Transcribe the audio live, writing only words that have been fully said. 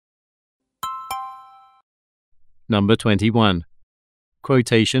Number 21.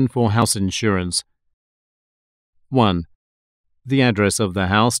 Quotation for house insurance. 1. The address of the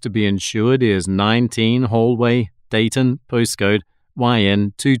house to be insured is 19 Hallway, Dayton, postcode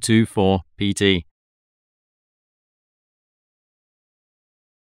YN224PT.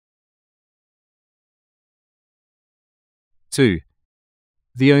 2.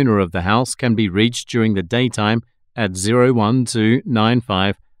 The owner of the house can be reached during the daytime at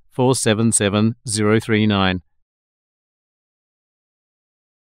 01295 477 039.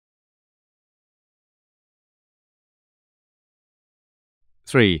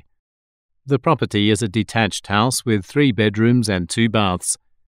 3. The property is a detached house with 3 bedrooms and 2 baths.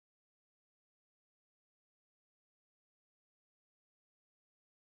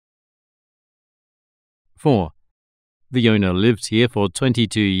 4. The owner lived here for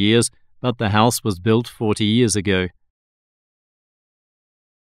 22 years, but the house was built 40 years ago.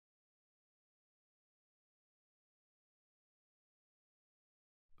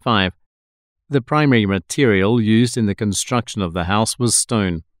 5. The primary material used in the construction of the house was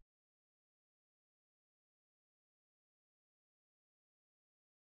stone.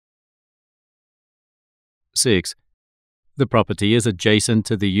 6. The property is adjacent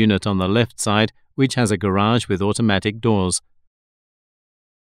to the unit on the left side, which has a garage with automatic doors.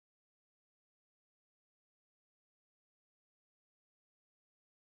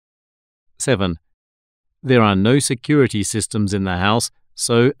 7. There are no security systems in the house,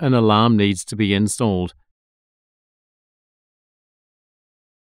 so an alarm needs to be installed.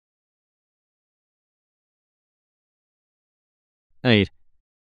 8.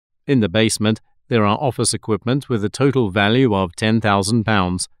 In the basement, there are office equipment with a total value of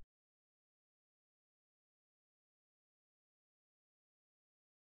 £10,000.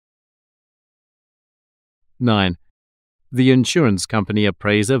 9. The insurance company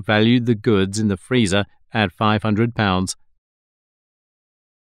appraiser valued the goods in the freezer at £500.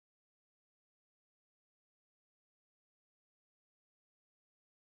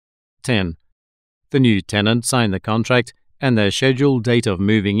 10. The new tenant signed the contract and their scheduled date of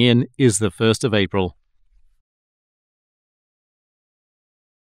moving in is the 1st of April.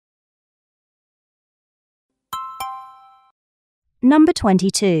 Number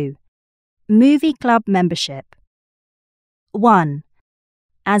 22. Movie Club Membership. 1.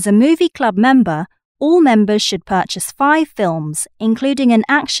 As a movie club member, all members should purchase 5 films, including an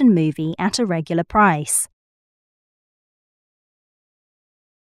action movie, at a regular price.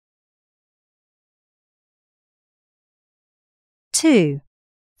 2.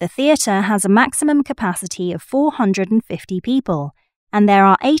 The theatre has a maximum capacity of 450 people, and there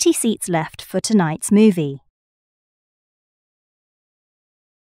are 80 seats left for tonight's movie.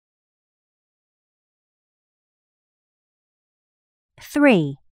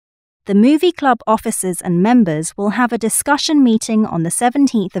 3. The movie club officers and members will have a discussion meeting on the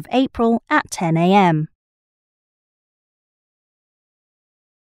 17th of April at 10 a.m.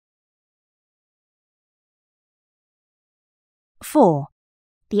 4.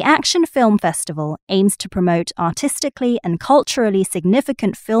 The Action Film Festival aims to promote artistically and culturally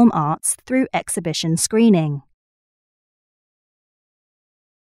significant film arts through exhibition screening.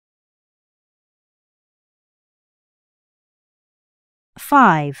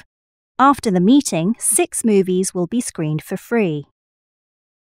 5. After the meeting, 6 movies will be screened for free.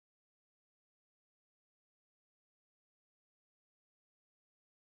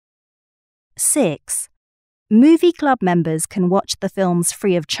 6. Movie club members can watch the films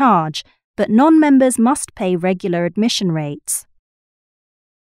free of charge, but non-members must pay regular admission rates.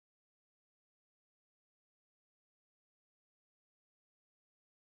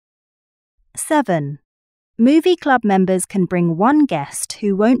 7. Movie club members can bring one guest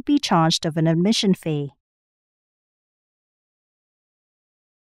who won't be charged of an admission fee.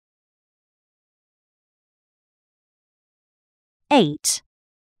 8.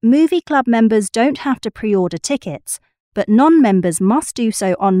 Movie club members don't have to pre-order tickets, but non-members must do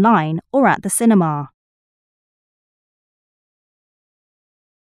so online or at the cinema.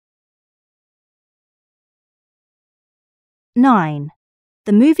 9.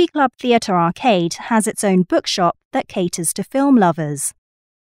 The Movie Club Theatre Arcade has its own bookshop that caters to film lovers.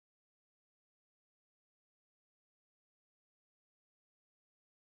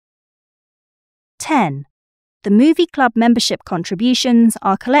 10. The Movie Club membership contributions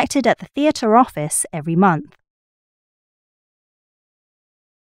are collected at the theatre office every month.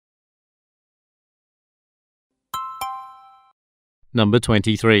 Number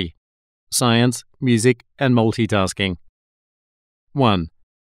 23. Science, music, and multitasking. 1.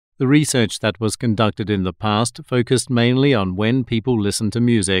 The research that was conducted in the past focused mainly on when people listen to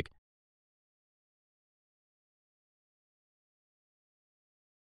music.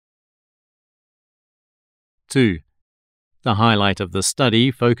 2. The highlight of the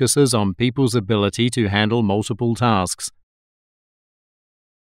study focuses on people's ability to handle multiple tasks.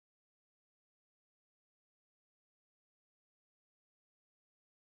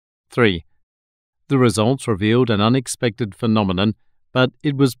 3. The results revealed an unexpected phenomenon, but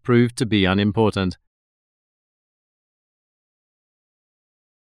it was proved to be unimportant.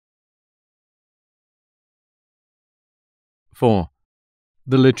 4.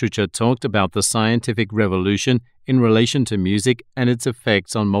 The literature talked about the scientific revolution in relation to music and its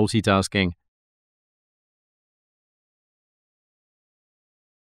effects on multitasking.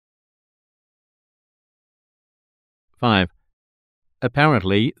 5.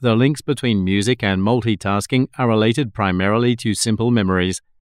 Apparently, the links between music and multitasking are related primarily to simple memories.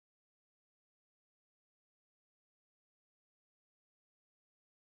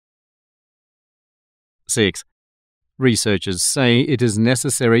 6. Researchers say it is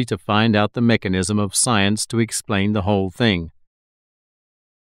necessary to find out the mechanism of science to explain the whole thing.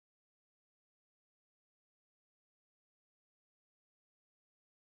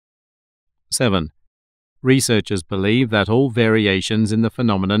 7. Researchers believe that all variations in the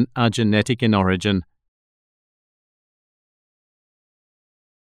phenomenon are genetic in origin.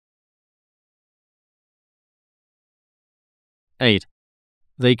 8.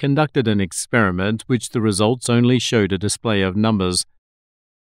 They conducted an experiment which the results only showed a display of numbers.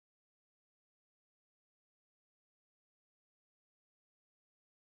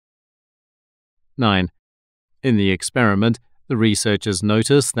 9. In the experiment, the researchers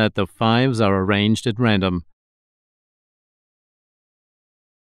noticed that the 5s are arranged at random.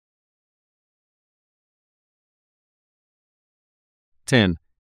 10.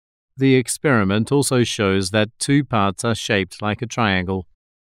 The experiment also shows that 2 parts are shaped like a triangle.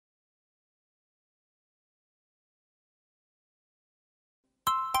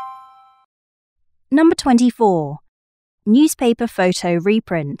 Number 24. Newspaper photo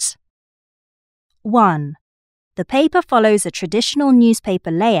reprint. 1. The paper follows a traditional newspaper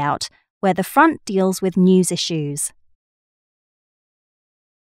layout where the front deals with news issues.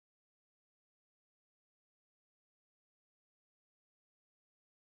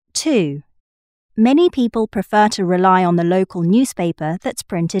 2. Many people prefer to rely on the local newspaper that's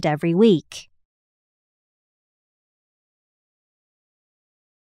printed every week.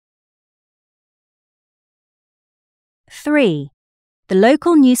 3. The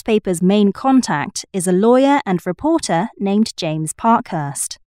local newspaper's main contact is a lawyer and reporter named James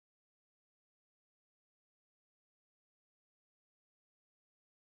Parkhurst.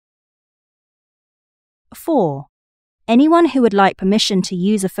 4. Anyone who would like permission to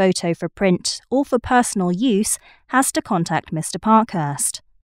use a photo for print or for personal use has to contact Mr. Parkhurst.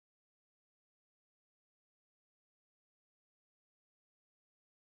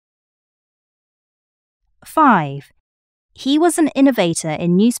 5. He was an innovator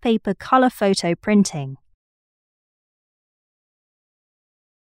in newspaper color photo printing.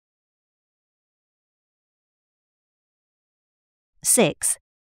 6.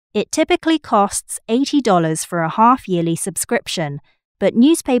 It typically costs $80 for a half-yearly subscription, but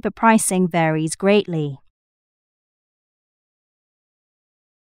newspaper pricing varies greatly.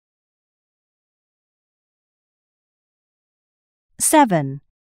 7.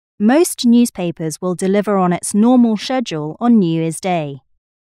 Most newspapers will deliver on its normal schedule on New Year's Day.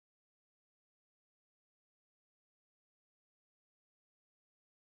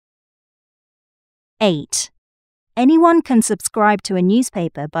 8. Anyone can subscribe to a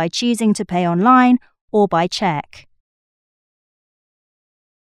newspaper by choosing to pay online or by check.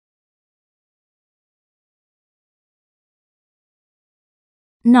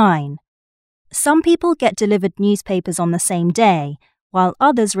 9. Some people get delivered newspapers on the same day, while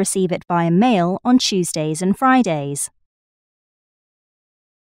others receive it via mail on Tuesdays and Fridays.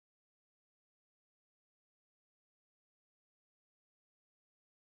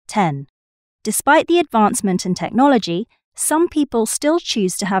 10. Despite the advancement in technology, some people still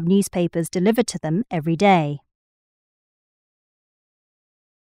choose to have newspapers delivered to them every day.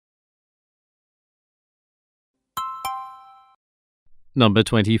 Number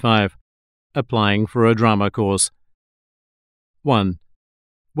 25. Applying for a drama course. 1.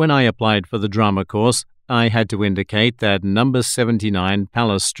 When I applied for the drama course, I had to indicate that number 79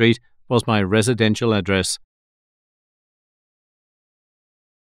 Palace Street was my residential address.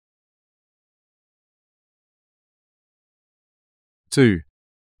 2.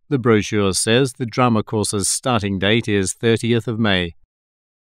 The brochure says the drama course's starting date is 30th of May.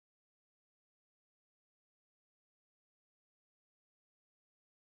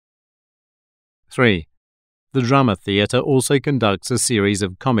 3. The Drama Theatre also conducts a series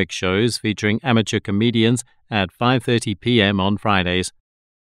of comic shows featuring amateur comedians at 5:30 p.m. on Fridays.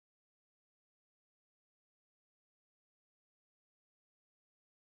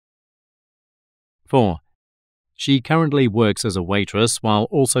 Four. She currently works as a waitress while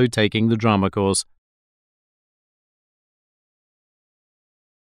also taking the drama course.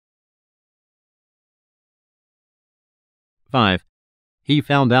 Five. He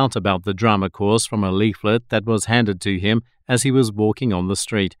found out about the drama course from a leaflet that was handed to him as he was walking on the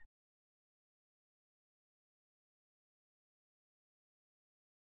street.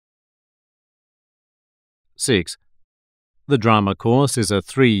 Six. The drama course is a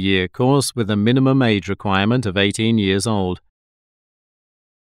 3-year course with a minimum age requirement of 18 years old.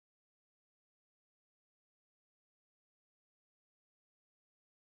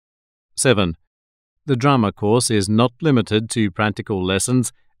 Seven. The drama course is not limited to practical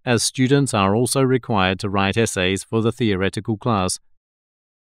lessons, as students are also required to write essays for the theoretical class.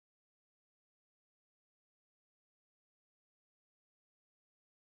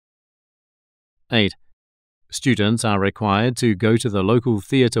 Eight. Students are required to go to the local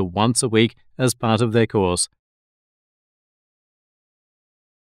theatre once a week as part of their course.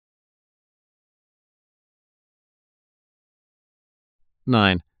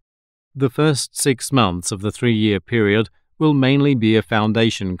 Nine. The first 6 months of the 3-year period will mainly be a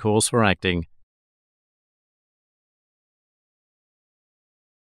foundation course for acting.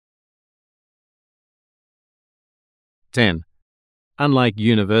 Ten. Unlike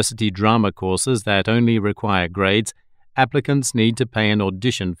university drama courses that only require grades, applicants need to pay an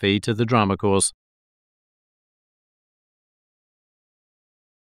audition fee to the drama course.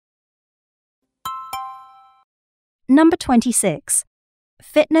 Number 26.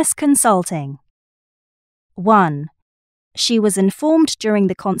 Fitness Consulting. 1. She was informed during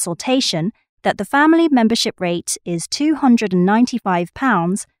the consultation that the family membership rate is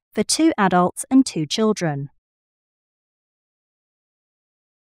 £295 for 2 adults and 2 children.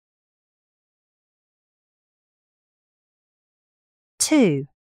 2.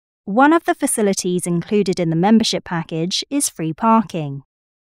 One of the facilities included in the membership package is free parking.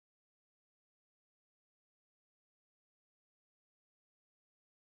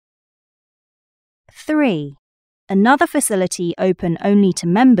 3. Another facility open only to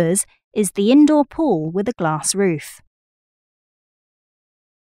members is the indoor pool with a glass roof.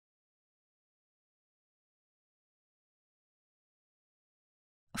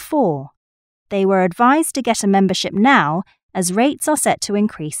 4. They were advised to get a membership now as rates are set to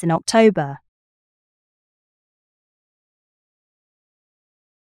increase in October.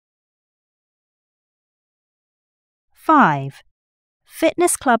 5.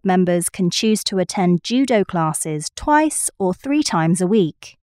 Fitness club members can choose to attend judo classes twice or 3 times a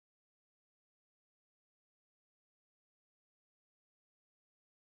week.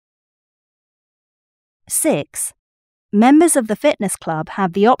 6. Members of the fitness club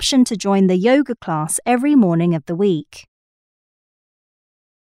have the option to join the yoga class every morning of the week.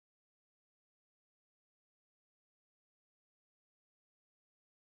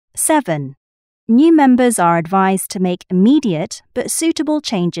 7. New members are advised to make immediate but suitable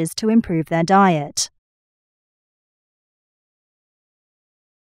changes to improve their diet.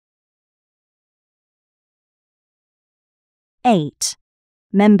 8.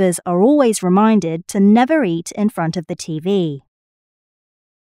 Members are always reminded to never eat in front of the TV.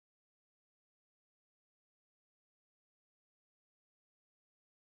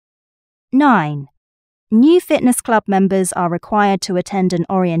 9. New fitness club members are required to attend an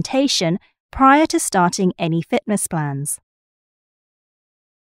orientation prior to starting any fitness plans.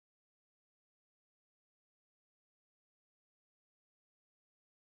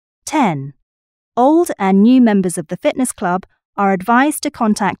 10. Old and new members of the fitness club are advised to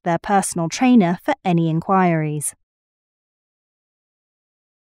contact their personal trainer for any inquiries.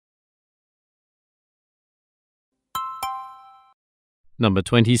 Number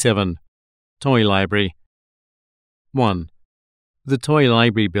 27. Toy Library. 1. The Toy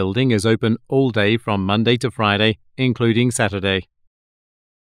Library building is open all day from Monday to Friday, including Saturday.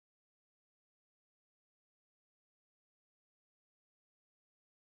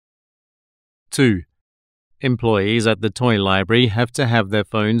 2. Employees at the Toy Library have to have their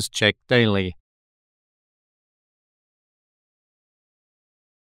phones checked daily.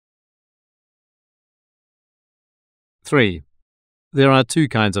 3. There are 2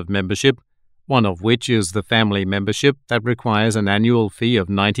 kinds of membership, one of which is the family membership that requires an annual fee of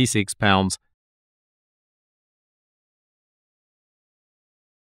 £96.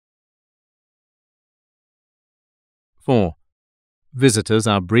 4. visitors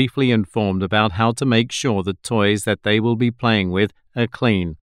are briefly informed about how to make sure the toys that they will be playing with are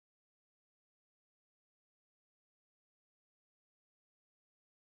clean.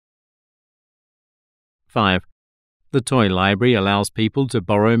 Five. The toy library allows people to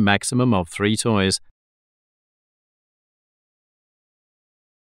borrow maximum of 3 toys.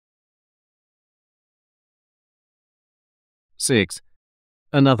 Six.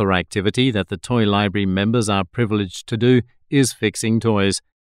 Another activity that the toy library members are privileged to do is fixing toys.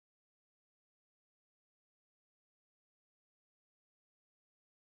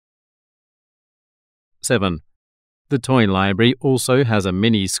 Seven. The toy library also has a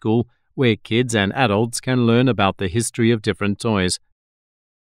mini school where kids and adults can learn about the history of different toys.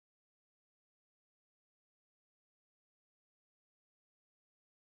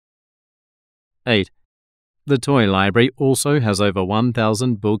 Eight. The toy library also has over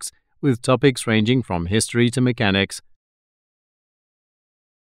 1,000 books with topics ranging from history to mechanics.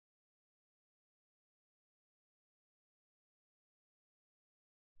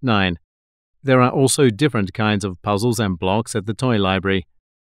 Nine. There are also different kinds of puzzles and blocks at the toy library.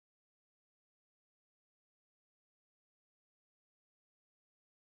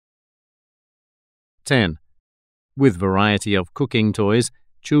 10. With variety of cooking toys,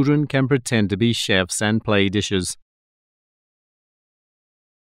 children can pretend to be chefs and play dishes.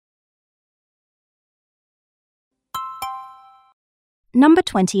 Number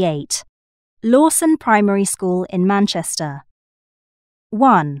 28. Lawson Primary School in Manchester.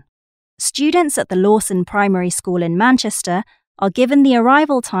 1. Students at the Lawson Primary School in Manchester are given the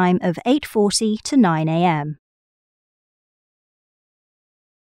arrival time of 8:40 to 9 a.m.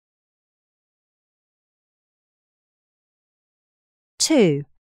 2.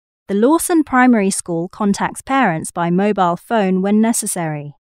 The Lawson Primary School contacts parents by mobile phone when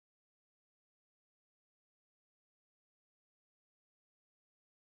necessary.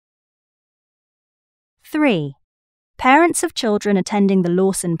 3. Parents of children attending the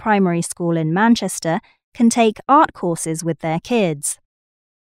Lawson Primary School in Manchester can take art courses with their kids.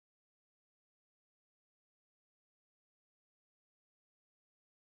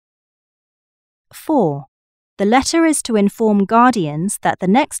 4. The letter is to inform guardians that the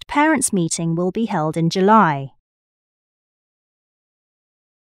next parents' meeting will be held in July.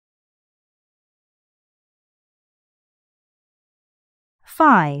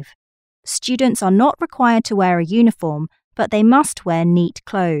 5. Students are not required to wear a uniform, but they must wear neat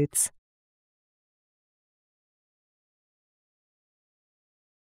clothes.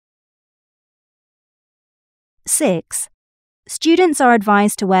 6. Students are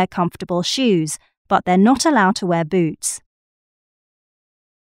advised to wear comfortable shoes, but they're not allowed to wear boots.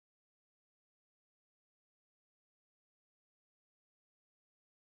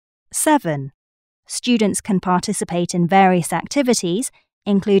 7. Students can participate in various activities,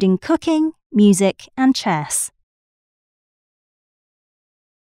 including cooking, music, and chess.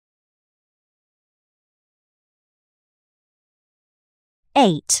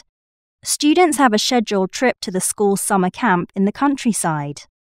 8. Students have a scheduled trip to the school's summer camp in the countryside.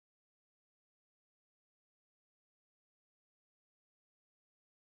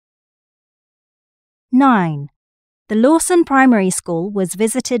 9. The Lawson Primary School was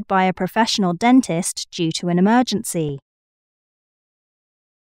visited by a professional dentist due to an emergency.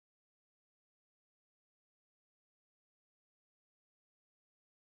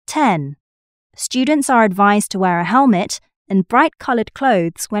 10. Students are advised to wear a helmet and bright-coloured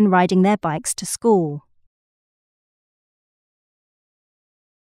clothes when riding their bikes to school.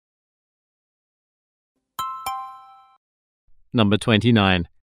 Number 29.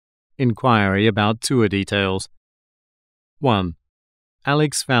 Inquiry about tour details. 1.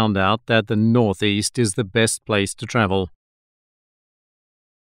 Alex found out that the Northeast is the best place to travel.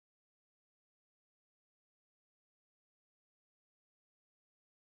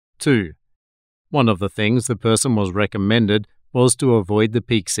 2. One of the things the person was recommended was to avoid the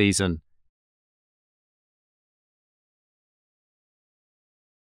peak season.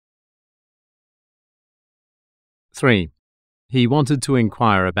 3. He wanted to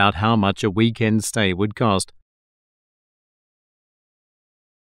inquire about how much a weekend stay would cost.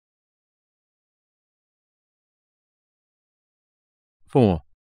 4.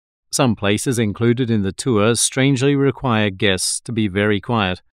 Some places included in the tour strangely require guests to be very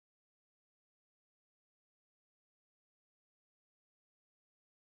quiet.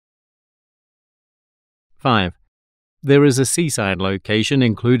 5. There is a seaside location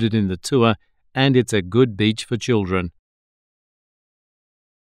included in the tour, and it's a good beach for children.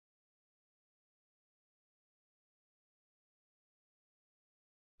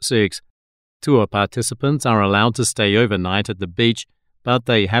 6. Tour participants are allowed to stay overnight at the beach, but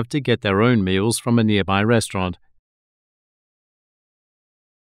they have to get their own meals from a nearby restaurant.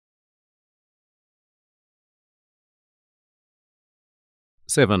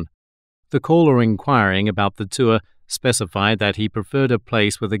 Seven. The caller inquiring about the tour specified that he preferred a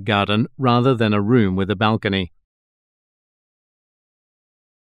place with a garden rather than a room with a balcony.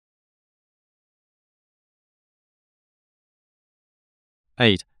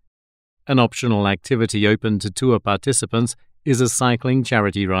 Eight. An optional activity open to tour participants is a cycling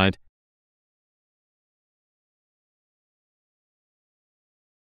charity ride.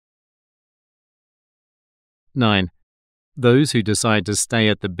 Nine. Those who decide to stay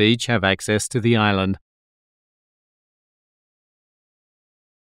at the beach have access to the island.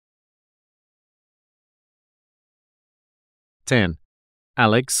 10.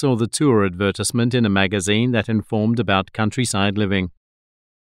 Alex saw the tour advertisement in a magazine that informed about countryside living.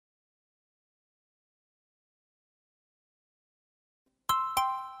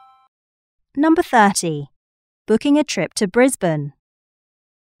 Number 30. Booking a trip to Brisbane.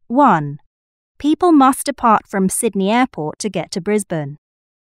 1. People must depart from Sydney Airport to get to Brisbane.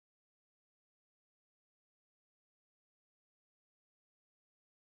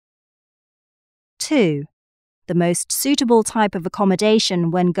 2. The most suitable type of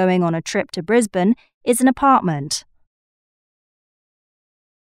accommodation when going on a trip to Brisbane is an apartment.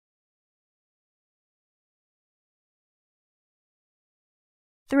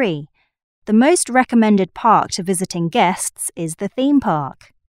 3. The most recommended park to visiting guests is the theme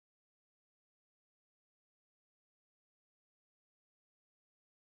park.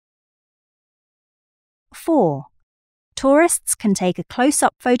 4. Tourists can take a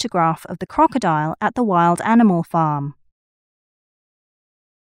close-up photograph of the crocodile at the wild animal farm.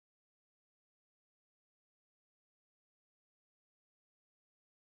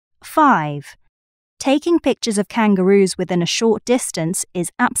 5. Taking pictures of kangaroos within a short distance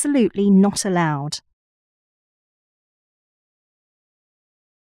is absolutely not allowed.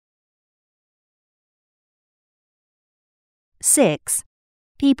 6.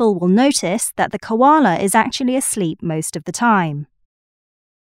 People will notice that the koala is actually asleep most of the time.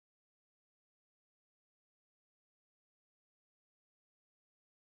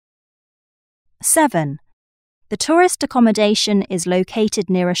 7. The tourist accommodation is located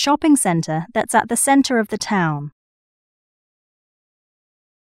near a shopping centre that's at the centre of the town.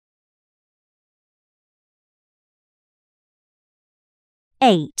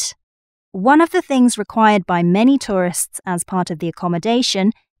 8. One of the things required by many tourists as part of the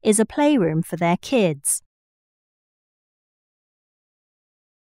accommodation is a playroom for their kids.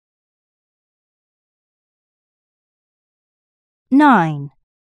 9.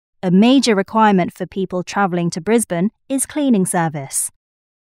 A major requirement for people travelling to Brisbane is cleaning service.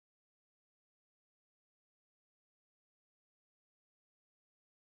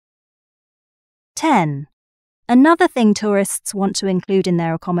 10. Another thing tourists want to include in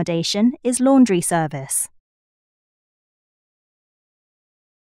their accommodation is laundry service.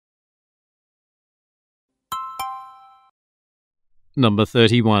 Number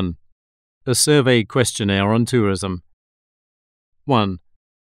 31. A survey questionnaire on tourism. 1.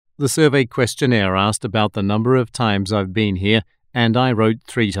 The survey questionnaire asked about the number of times I've been here, and I wrote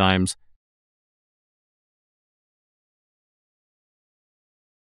 3 times.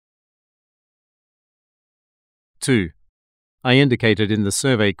 2. I indicated in the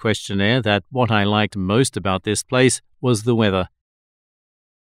survey questionnaire that what I liked most about this place was the weather.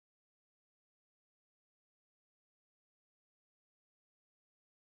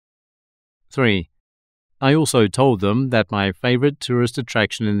 3. I also told them that my favourite tourist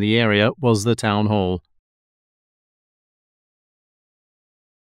attraction in the area was the town hall.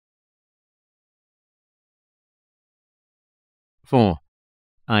 4.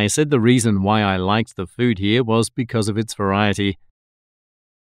 I said the reason why I liked the food here was because of its variety.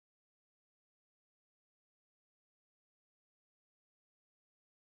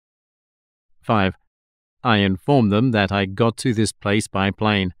 Five. I informed them that I got to this place by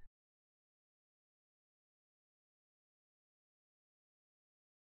plane.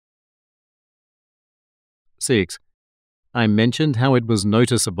 6. I mentioned how it was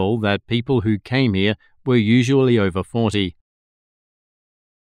noticeable that people who came here were usually over 40.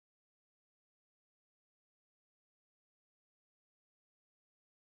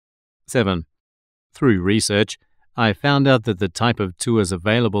 7. Through research, I found out that the type of tours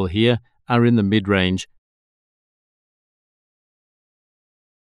available here are in the mid-range.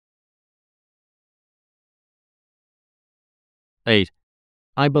 8.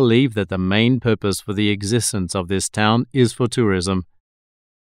 I believe that the main purpose for the existence of this town is for tourism.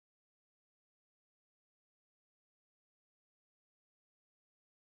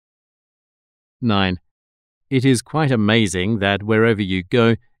 9. It is quite amazing that wherever you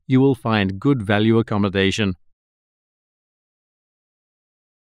go, you will find good value accommodation.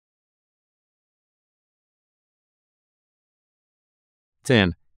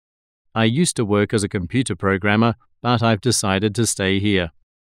 10. I used to work as a computer programmer, but I've decided to stay here.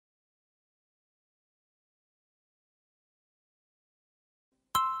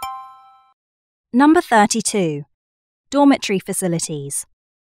 Number 32. Dormitory facilities.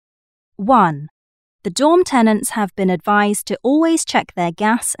 1. The dorm tenants have been advised to always check their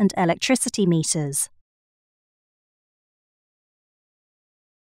gas and electricity meters.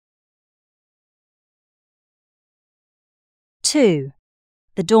 2.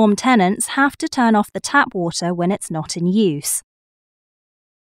 The dorm tenants have to turn off the tap water when it's not in use.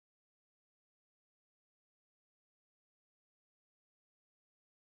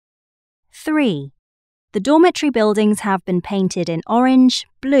 3. The dormitory buildings have been painted in orange,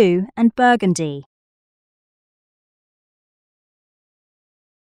 blue and burgundy.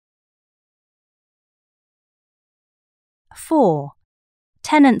 4.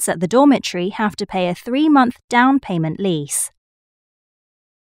 Tenants at the dormitory have to pay a 3-month down payment lease.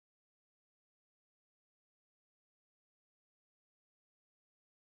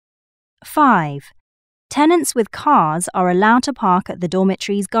 5. Tenants with cars are allowed to park at the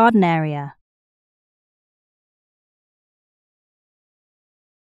dormitory's garden area.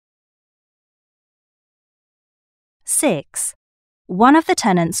 6. One of the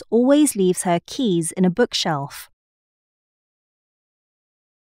tenants always leaves her keys in a bookshelf.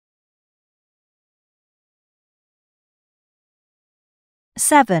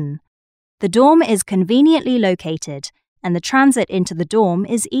 7. The dorm is conveniently located and the transit into the dorm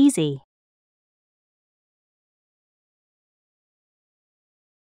is easy.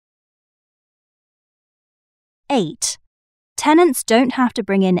 8. Tenants don't have to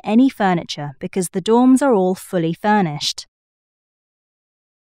bring in any furniture because the dorms are all fully furnished.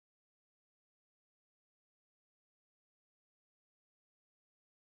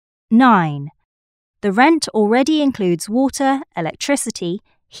 9. The rent already includes water, electricity,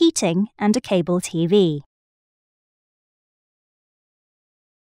 heating and a cable TV.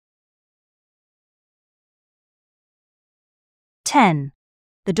 10.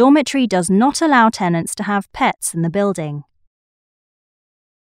 The dormitory does not allow tenants to have pets in the building.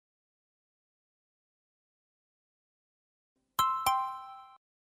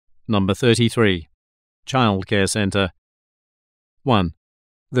 Number 33. Childcare Centre. 1.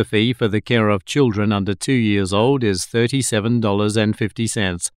 The fee for the care of children under 2 years old is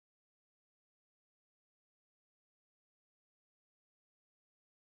 $37.50.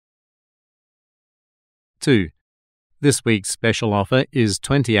 2. This week's special offer is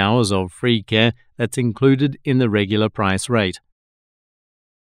 20 hours of free care that's included in the regular price rate.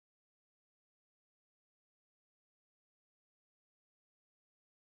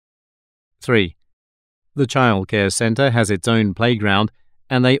 3. The Childcare Centre has its own playground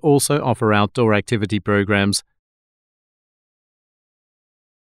and they also offer outdoor activity programs.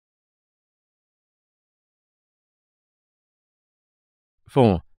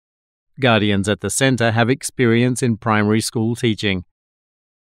 4. Guardians at the centre have experience in primary school teaching.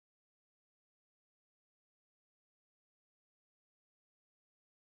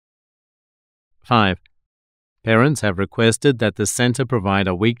 5. Parents have requested that the centre provide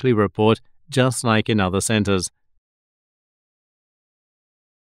a weekly report just like in other centres.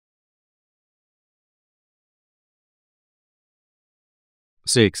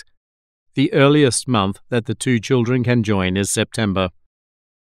 6. The earliest month that the 2 children can join is September.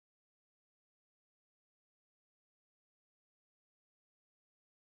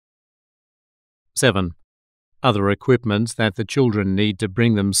 7. Other equipment that the children need to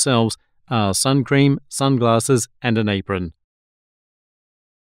bring themselves are sun cream, sunglasses and an apron.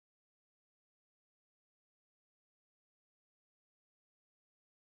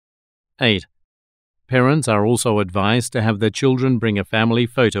 8. Parents are also advised to have their children bring a family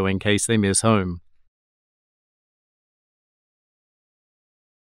photo in case they miss home.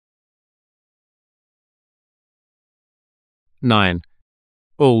 9.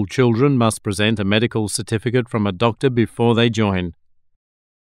 All children must present a medical certificate from a doctor before they join.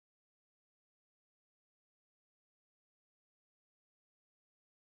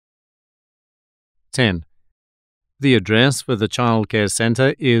 10. The address for the Childcare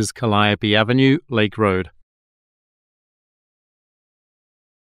Centre is Calliope Avenue, Lake Road.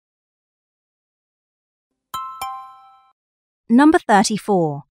 Number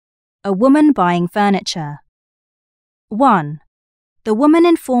 34. A woman buying furniture. 1. The woman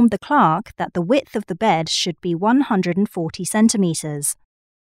informed the clerk that the width of the bed should be 140 centimetres.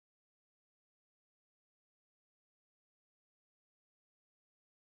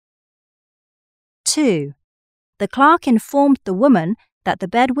 2. The clerk informed the woman that the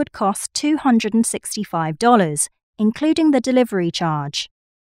bed would cost $265, including the delivery charge.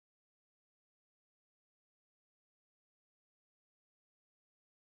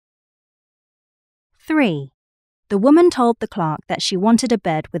 3. The woman told the clerk that she wanted a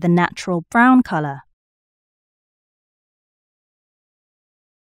bed with a natural brown colour.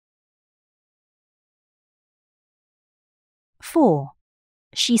 4.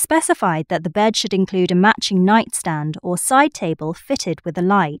 She specified that the bed should include a matching nightstand or side table fitted with a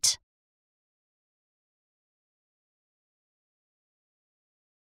light.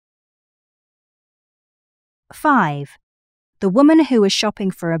 5. The woman who was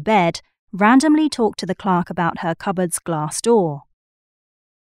shopping for a bed randomly talked to the clerk about her cupboard's glass door.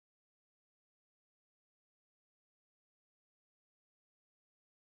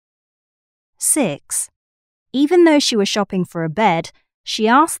 6. Even though she was shopping for a bed, she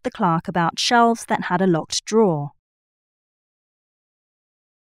asked the clerk about shelves that had a locked drawer.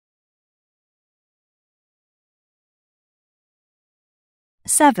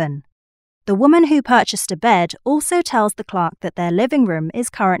 7. The woman who purchased a bed also tells the clerk that their living room is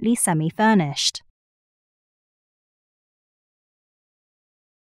currently semi-furnished.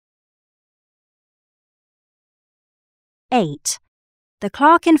 8. The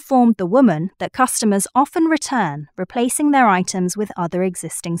clerk informed the woman that customers often return, replacing their items with other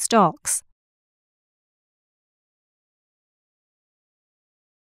existing stocks.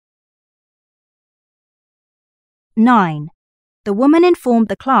 9. The woman informed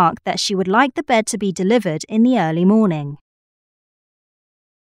the clerk that she would like the bed to be delivered in the early morning.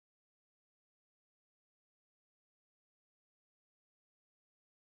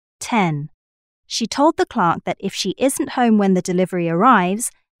 10. She told the clerk that if she isn't home when the delivery arrives,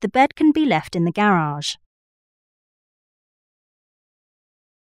 the bed can be left in the garage.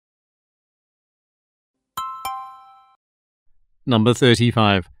 Number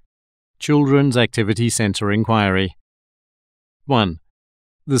 35. Children's Activity Centre Inquiry. 1.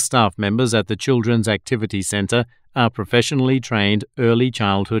 The staff members at the Children's Activity Centre are professionally trained early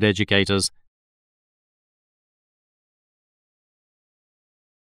childhood educators.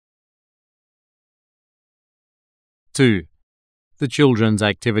 2. The Children's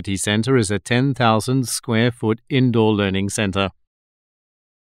Activity Centre is a 10,000 square foot indoor learning centre.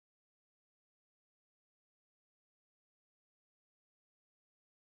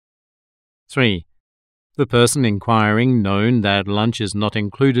 3. The person inquiring known that lunch is not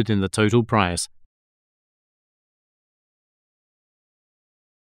included in the total price.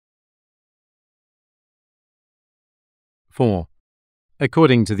 4.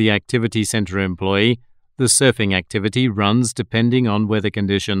 According to the activity centre employee, the surfing activity runs depending on weather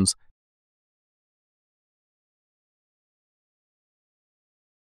conditions.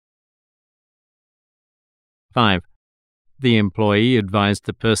 5. The employee advised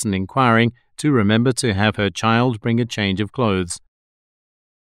the person inquiring to remember to have her child bring a change of clothes.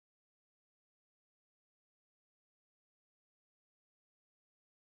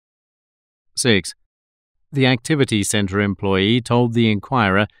 6. The activity centre employee told the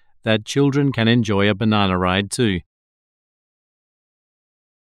inquirer that children can enjoy a banana ride too.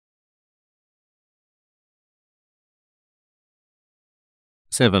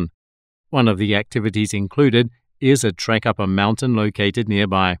 7. One of the activities included is a trek up a mountain located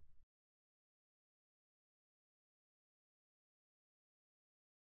nearby.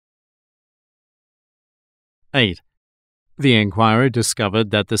 8. The inquirer discovered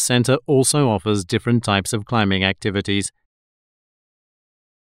that the centre also offers different types of climbing activities.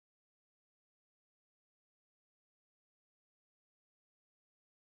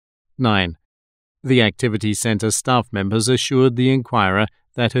 9. The activity centre staff members assured the inquirer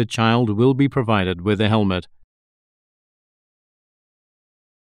that her child will be provided with a helmet.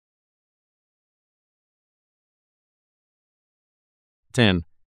 10.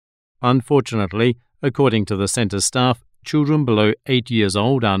 Unfortunately, according to the centre staff, children below 8 years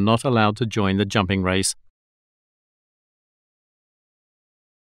old are not allowed to join the jumping race.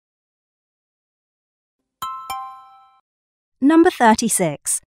 Number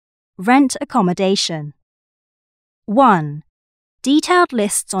 36. Rent accommodation. 1. Detailed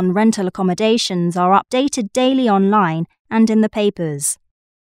lists on rental accommodations are updated daily online and in the papers.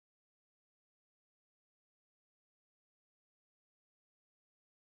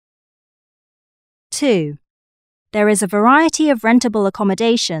 2. There is a variety of rentable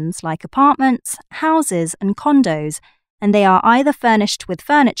accommodations like apartments, houses and condos, and they are either furnished with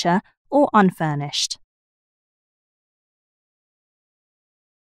furniture or unfurnished.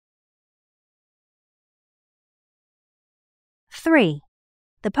 3.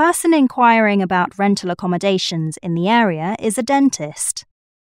 The person inquiring about rental accommodations in the area is a dentist.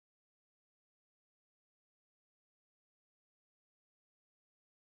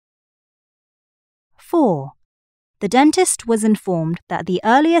 Four. The dentist was informed that the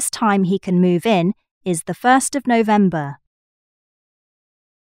earliest time he can move in is the 1st of November.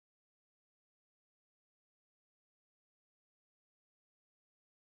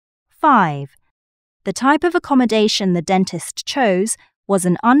 Five. The type of accommodation the dentist chose was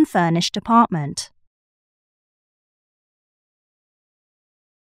an unfurnished apartment.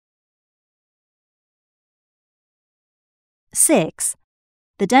 Six.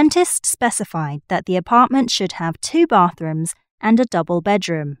 The dentist specified that the apartment should have 2 bathrooms and a double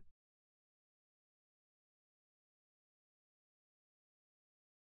bedroom.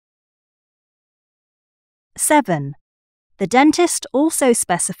 Seven. The dentist also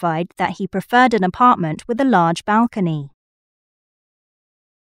specified that he preferred an apartment with a large balcony.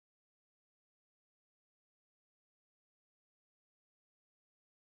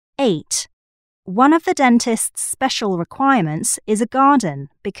 8. One of the dentist's special requirements is a garden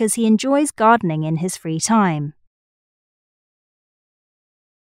because he enjoys gardening in his free time.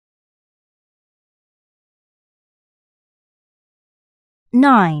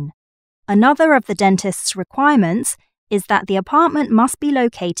 9. Another of the dentist's requirements is that the apartment must be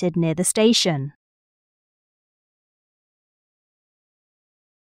located near the station.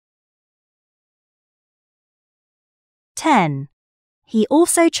 10. He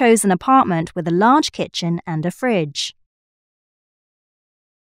also chose an apartment with a large kitchen and a fridge.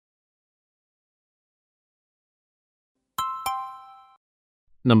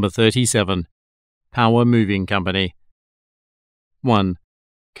 Number 37. Power Moving Company. 1.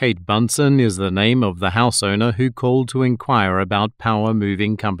 Kate Bunsen is the name of the house owner who called to inquire about Power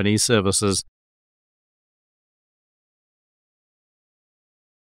Moving Company services.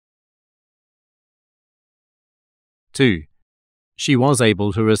 2. She was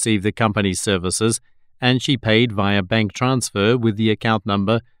able to receive the company's services and she paid via bank transfer with the account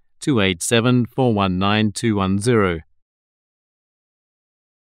number 287419210.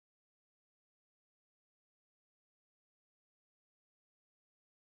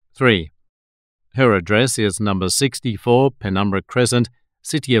 3. Her address is number 64 Penumbra Crescent,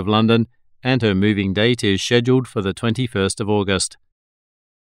 City of London, and her moving date is scheduled for the 21st of August.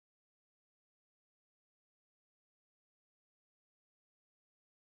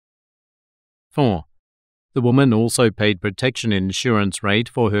 4. The woman also paid protection insurance rate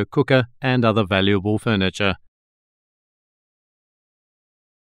for her cooker and other valuable furniture.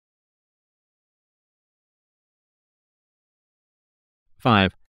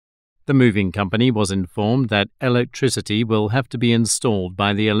 5. The moving company was informed that electricity will have to be installed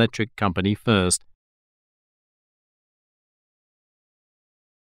by the electric company first.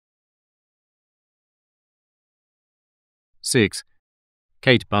 6.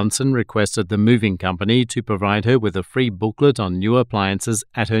 Kate Bunsen requested the moving company to provide her with a free booklet on new appliances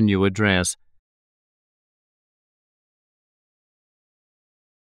at her new address.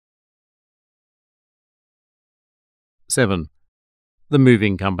 7. The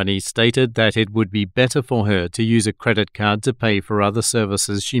moving company stated that it would be better for her to use a credit card to pay for other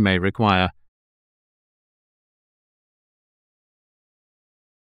services she may require.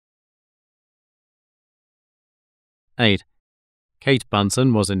 8. Kate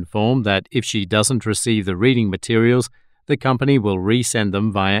Bunsen was informed that if she doesn't receive the reading materials, the company will resend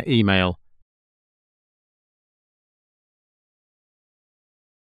them via email.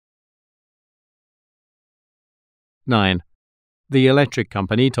 9. The electric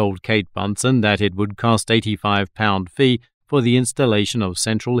company told Kate Bunsen that it would cost £85 fee for the installation of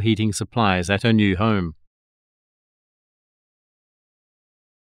central heating supplies at her new home.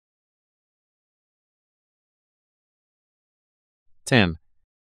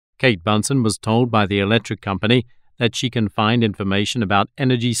 Kate Bunsen was told by the electric company that she can find information about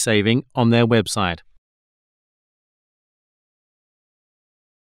energy saving on their website.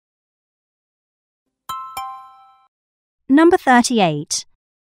 Number 38.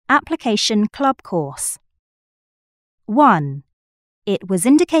 Application Club Course. 1. It was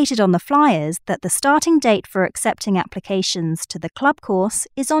indicated on the flyers that the starting date for accepting applications to the club course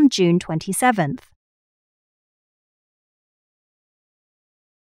is on June 27th.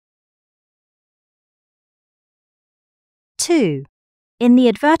 2. In the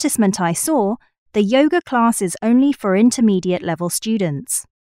advertisement I saw, the yoga class is only for intermediate level students.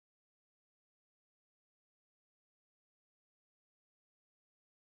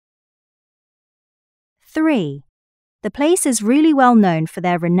 3. The place is really well known for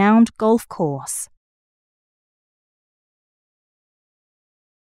their renowned golf course.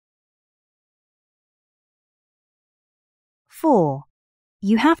 4.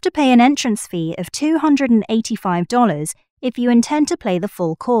 You have to pay an entrance fee of $285 if you intend to play the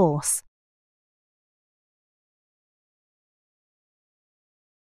full course.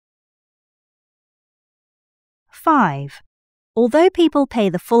 Five. Although people pay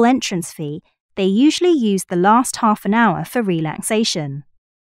the full entrance fee, they usually use the last half an hour for relaxation.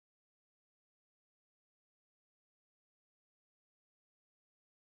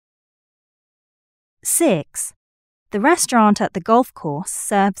 Six. The restaurant at the golf course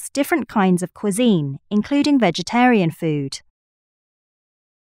serves different kinds of cuisine, including vegetarian food.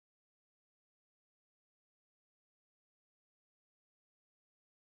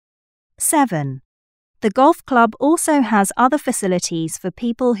 Seven. The golf club also has other facilities for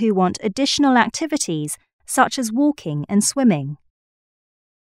people who want additional activities, such as walking and swimming.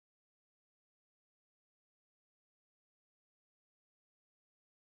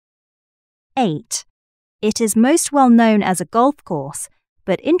 8. It is most well known as a golf course,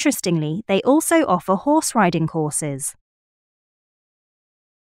 but interestingly, they also offer horse riding courses.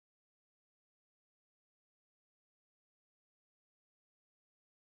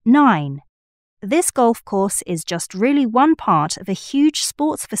 9. This golf course is just really one part of a huge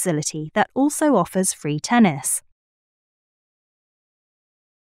sports facility that also offers free tennis.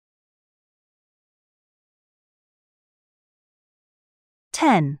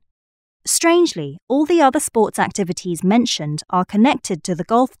 10. Strangely, all the other sports activities mentioned are connected to the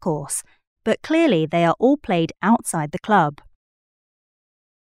golf course, but clearly they are all played outside the club.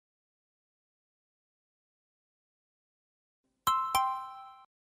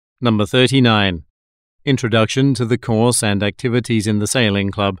 Number 39. Introduction to the course and activities in the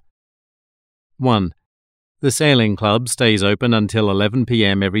sailing club. 1. The sailing club stays open until 11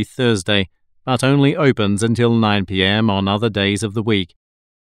 p.m. every Thursday, but only opens until 9 p.m. on other days of the week.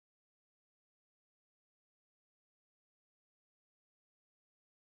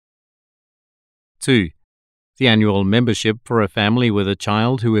 2. The annual membership for a family with a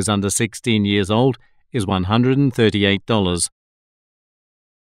child who is under 16 years old is $138.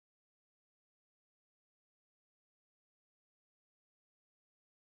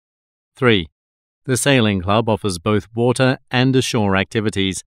 3. The sailing club offers both water and ashore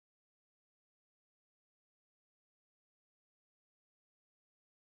activities.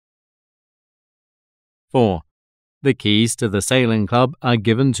 4. The keys to the sailing club are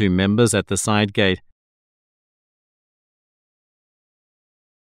given to members at the side gate.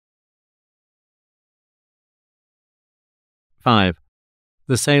 5.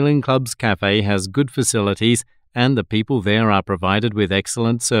 The sailing club's cafe has good facilities and the people there are provided with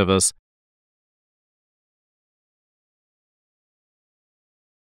excellent service.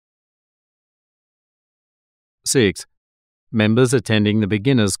 6. Members attending the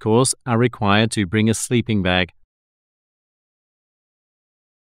beginner's course are required to bring a sleeping bag.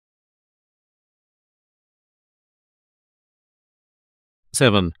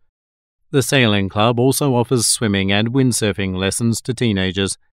 7. The sailing club also offers swimming and windsurfing lessons to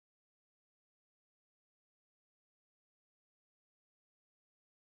teenagers.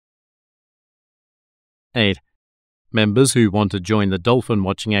 8. Members who want to join the dolphin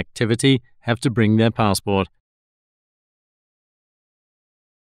watching activity have to bring their passport.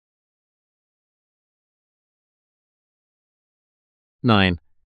 9.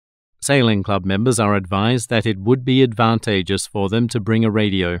 Sailing club members are advised that it would be advantageous for them to bring a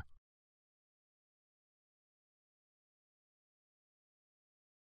radio.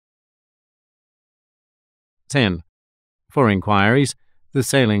 10. For inquiries, the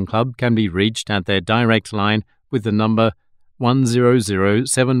sailing club can be reached at their direct line with the number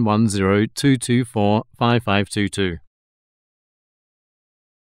 100-710-224-5522.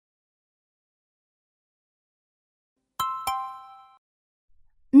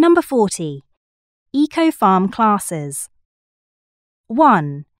 Number 40. Eco-Farm classes.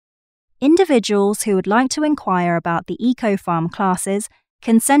 1. Individuals who would like to inquire about the Eco-Farm classes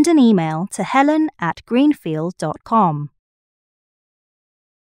can send an email to helen@greenfield.com.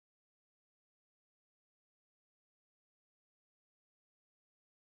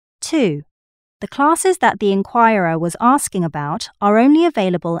 2. The classes that the inquirer was asking about are only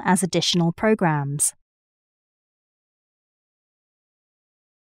available as additional programs.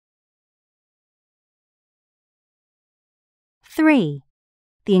 3.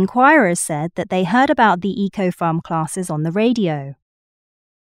 The inquirers said that they heard about the Eco-Farm classes on the radio.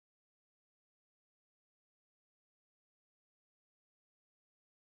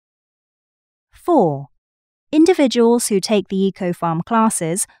 4. Individuals who take the Eco-Farm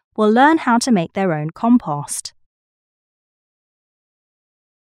classes will learn how to make their own compost.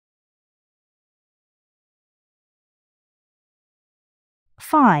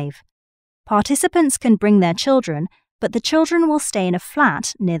 5. Participants can bring their children, but the children will stay in a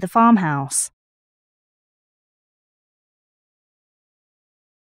flat near the farmhouse.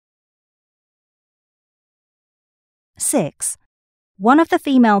 6. One of the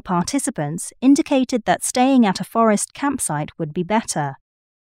female participants indicated that staying at a forest campsite would be better.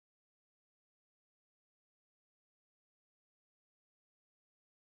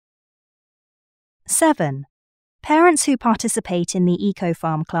 7. Parents who participate in the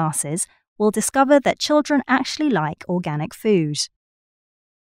eco-farm classes will discover that children actually like organic food.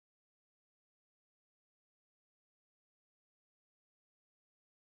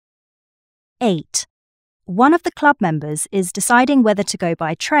 8. One of the club members is deciding whether to go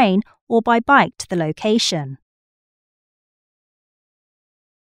by train or by bike to the location.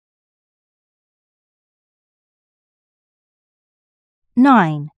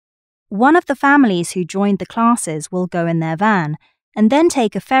 9. One of the families who joined the classes will go in their van and then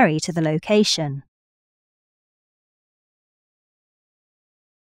take a ferry to the location.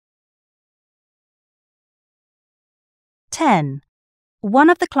 10. One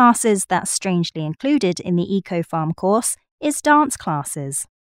of the classes that's strangely included in the eco-farm course is dance classes.